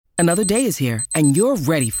Another day is here, and you're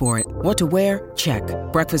ready for it. What to wear? Check.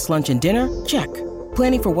 Breakfast, lunch, and dinner? Check.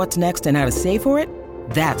 Planning for what's next and how to save for it?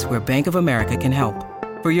 That's where Bank of America can help.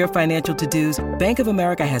 For your financial to-dos, Bank of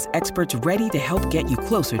America has experts ready to help get you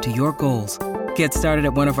closer to your goals. Get started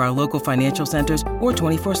at one of our local financial centers or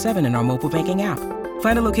 24/7 in our mobile banking app.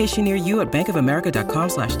 Find a location near you at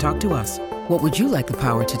bankofamerica.com/talktous. What would you like the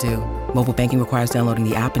power to do? Mobile banking requires downloading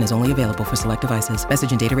the app and is only available for select devices.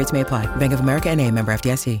 Message and data rates may apply. Bank of America N.A., member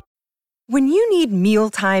FDIC. When you need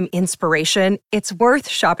mealtime inspiration, it's worth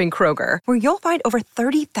shopping Kroger, where you'll find over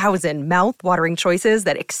 30,000 mouth-watering choices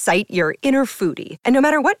that excite your inner foodie. And no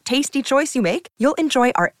matter what tasty choice you make, you'll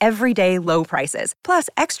enjoy our everyday low prices, plus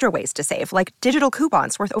extra ways to save, like digital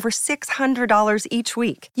coupons worth over $600 each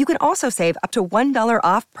week. You can also save up to $1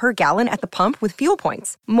 off per gallon at the pump with fuel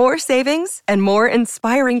points. More savings and more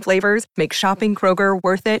inspiring flavors make shopping Kroger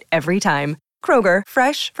worth it every time. Kroger,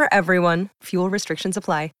 fresh for everyone. Fuel restrictions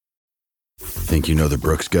apply. Think you know the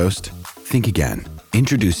Brooks Ghost? Think again.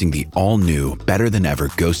 Introducing the all-new, better-than-ever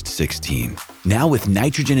Ghost 16. Now with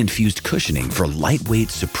nitrogen-infused cushioning for lightweight,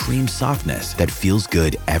 supreme softness that feels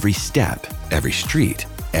good every step, every street,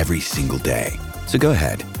 every single day. So go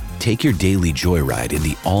ahead, take your daily joyride in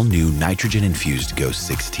the all-new nitrogen-infused Ghost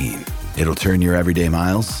 16. It'll turn your everyday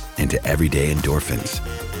miles into everyday endorphins.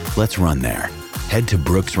 Let's run there. Head to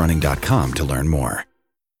brooksrunning.com to learn more.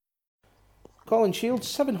 Colin Shields,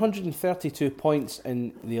 732 points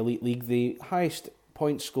in the Elite League, the highest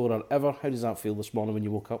point scorer ever. How does that feel this morning when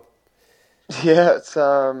you woke up? Yeah, it's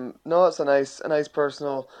it's a nice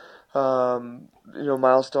personal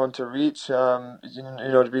milestone to reach.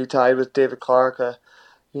 To be tied with David Clark, an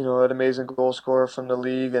amazing goal scorer from the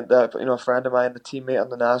league, and a friend of mine, a teammate on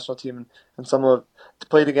the national team, and someone I've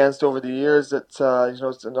played against over the years. It's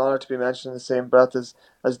an honor to be mentioned in the same breath as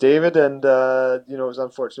David, and it was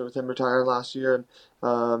unfortunate with him retiring last year,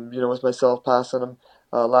 and with myself passing him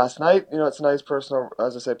last night. It's a nice personal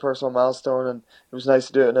milestone, and it was nice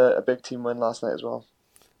to do it in a big team win last night as well.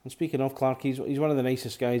 And speaking of Clark, he's one of the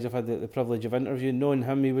nicest guys I've had the privilege of interviewing. Knowing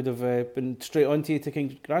him, he would have been straight on to you to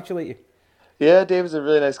congratulate you. Yeah, David's a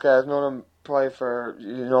really nice guy. I've known him probably for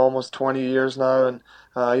almost 20 years now, and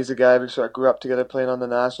he's a guy we sort of grew up together playing on the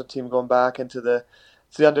national team, going back into the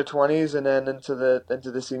under-20s and then into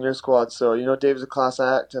the senior squad. So David's a class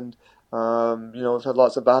act, and we've had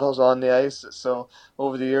lots of battles on the ice. So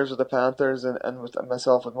over the years with the Panthers and with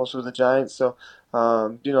myself with most of the Giants. So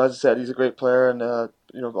as I said, he's a great player, and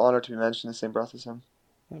honored to be mentioned in the same breath as him.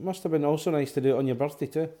 It must have been also nice to do it on your birthday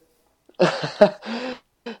too.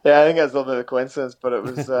 Yeah, I think that's a little bit of a coincidence, but it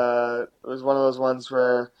was one of those ones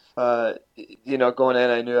where going in,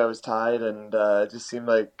 I knew I was tied, and it just seemed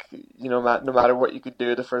like no matter what you could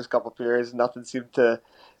do the first couple of periods, nothing seemed to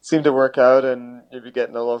work out, and you'd be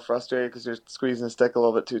getting a little frustrated because you're squeezing the stick a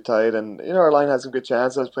little bit too tight. And our line had some good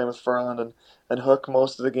chances. I was playing with Furland and Hook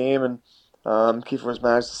most of the game, and Kiefer was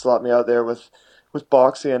managed to slot me out there with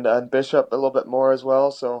Boxy and Bishop a little bit more as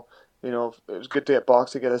well. So it was good to get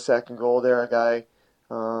Boxy get a second goal there. A guy.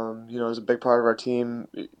 Was a big part of our team,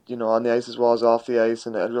 on the ice as well as off the ice,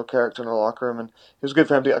 and a real character in the locker room. And it was good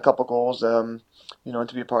for him to get a couple of goals, and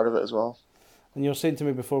to be a part of it as well. And you were saying to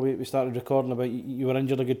me before we started recording about you were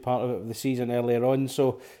injured a good part of the season earlier on.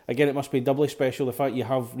 So again, it must be doubly special the fact you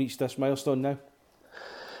have reached this milestone now.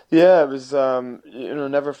 Yeah, it was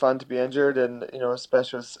never fun to be injured, and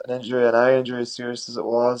especially an injury, an eye injury, as serious as it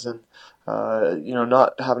was, and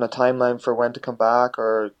not having a timeline for when to come back,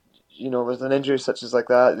 or with an injury such as like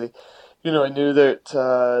that, I knew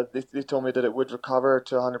that they told me that it would recover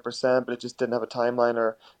to 100%, but it just didn't have a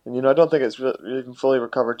timeline, and I don't think it's really even fully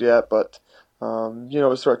recovered yet, but it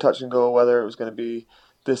was sort of touch and go whether it was going to be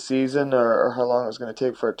this season or how long it was going to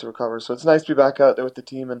take for it to recover. So it's nice to be back out there with the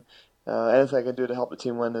team, and anything I can do to help the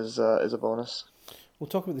team win is a bonus. We'll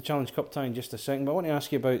talk about the Challenge Cup tie in just a second, but I want to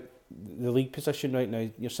ask you about the league position right now.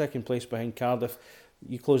 You're second place behind Cardiff.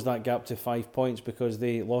 You closed that gap to 5 points because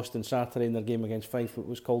they lost on Saturday in their game against Fife. It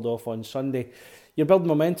was called off on Sunday. You're building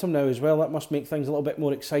momentum now as well. That must make things a little bit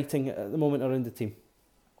more exciting at the moment around the team.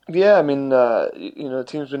 Yeah, I mean, the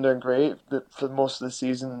team's been doing great for most of the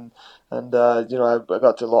season, and I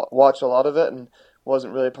got to watch a lot of it and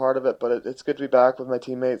wasn't really part of it, but it's good to be back with my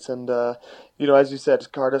teammates. And as you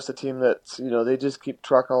said, Cardiff's a team that they just keep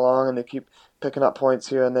trucking along, and they keep picking up points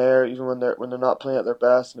here and there, even when they're not playing at their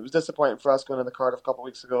best. And it was disappointing for us going into Cardiff a couple of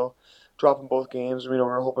weeks ago, dropping both games. We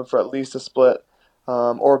were hoping for at least a split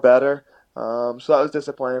or better. So that was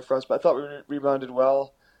disappointing for us. But I thought we rebounded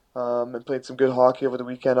well and played some good hockey over the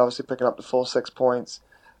weekend. Obviously picking up the full 6 points,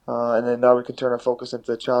 and then now we can turn our focus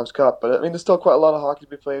into the Challenge Cup. But I mean, there's still quite a lot of hockey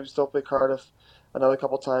to be played. We still play Cardiff another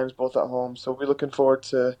couple times, both at home. So we're looking forward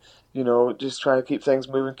to, just trying to keep things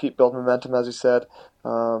moving, keep building momentum, as you said,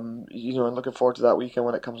 and looking forward to that weekend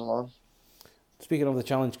when it comes along. Speaking of the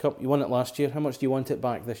Challenge Cup, you won it last year. How much do you want it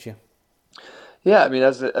back this year? Yeah, I mean,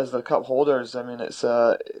 as the cup holders, I mean, it's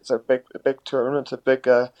a big tournament, a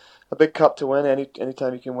big cup to win.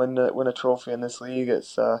 Anytime you can win a trophy in this league,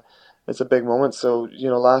 it's a big moment. So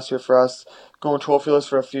last year for us, going trophyless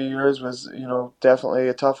for a few years was definitely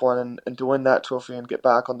a tough one, and to win that trophy and get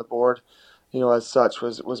back on the board, as such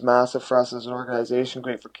was massive for us as an organization.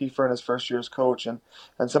 Great for Kiefer and his first year as coach, and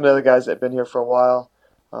some of the other guys that have been here for a while.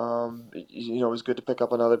 It was good to pick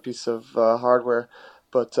up another piece of hardware.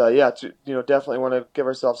 But definitely want to give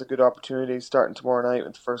ourselves a good opportunity starting tomorrow night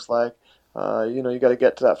with the first leg. You got to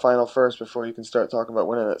get to that final first before you can start talking about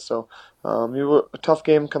winning it. So, a tough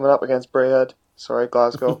game coming up against Braehead. Sorry,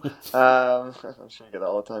 Glasgow. I'm sure you get that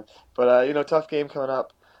all the time. But tough game coming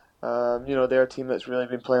up. They're a team that's really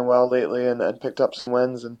been playing well lately and picked up some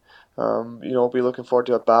wins, and we'll be looking forward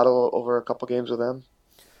to a battle over a couple games with them.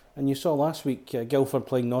 And you saw last week Guildford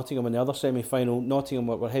playing Nottingham in the other semi-final. Nottingham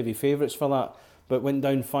were heavy favourites for that, but went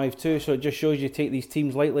down 5-2, so it just shows you take these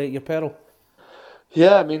teams lightly at your peril.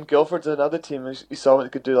 Yeah, I mean, Guildford's another team. You saw what they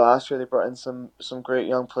could do last year. They brought in some great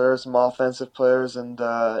young players, some offensive players, and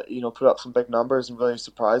put up some big numbers and really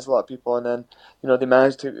surprised a lot of people. And then they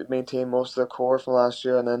managed to maintain most of their core from last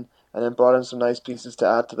year, and then brought in some nice pieces to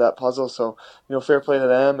add to that puzzle. So fair play to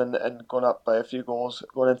them, and going up by a few goals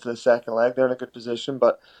going into the second leg. They're in a good position,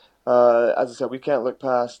 but as I said, we can't look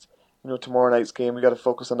past tomorrow night's game. We got to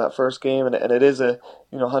focus on that first game, and it is a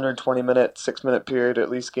 120-minute, 6-minute period at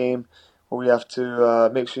least game where we have to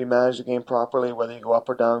make sure you manage the game properly, whether you go up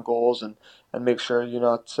or down goals, and make sure you're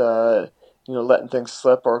not letting things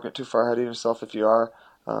slip or get too far ahead of yourself if you are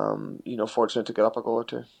fortunate to get up a goal or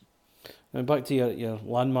two. Now back to your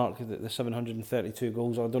landmark, the 732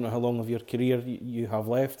 goals. I don't know how long of your career you have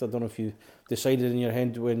left. I don't know if you decided in your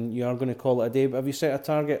head when you are going to call it a day, but have you set a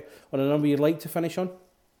target on a number you'd like to finish on?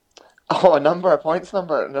 Oh, a points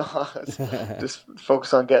number? No, just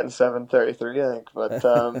focus on getting 733, I think. But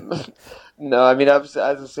no, I mean, as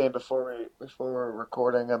I was saying before we were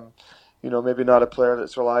recording, I'm maybe not a player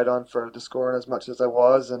that's relied on for the scoring as much as I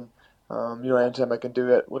was, and anytime I can do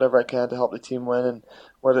it, whatever I can to help the team win, and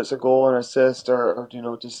whether it's a goal or an assist or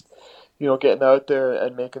just getting out there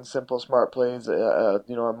and making simple, smart plays, I'm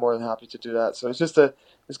more than happy to do that. So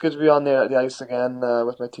it's good to be on the ice again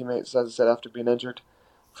with my teammates, as I said, after being injured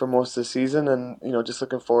for most of the season, and just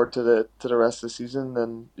looking forward to the rest of the season,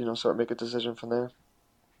 and sort of make a decision from there.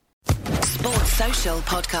 Sports Social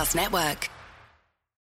Podcast Network.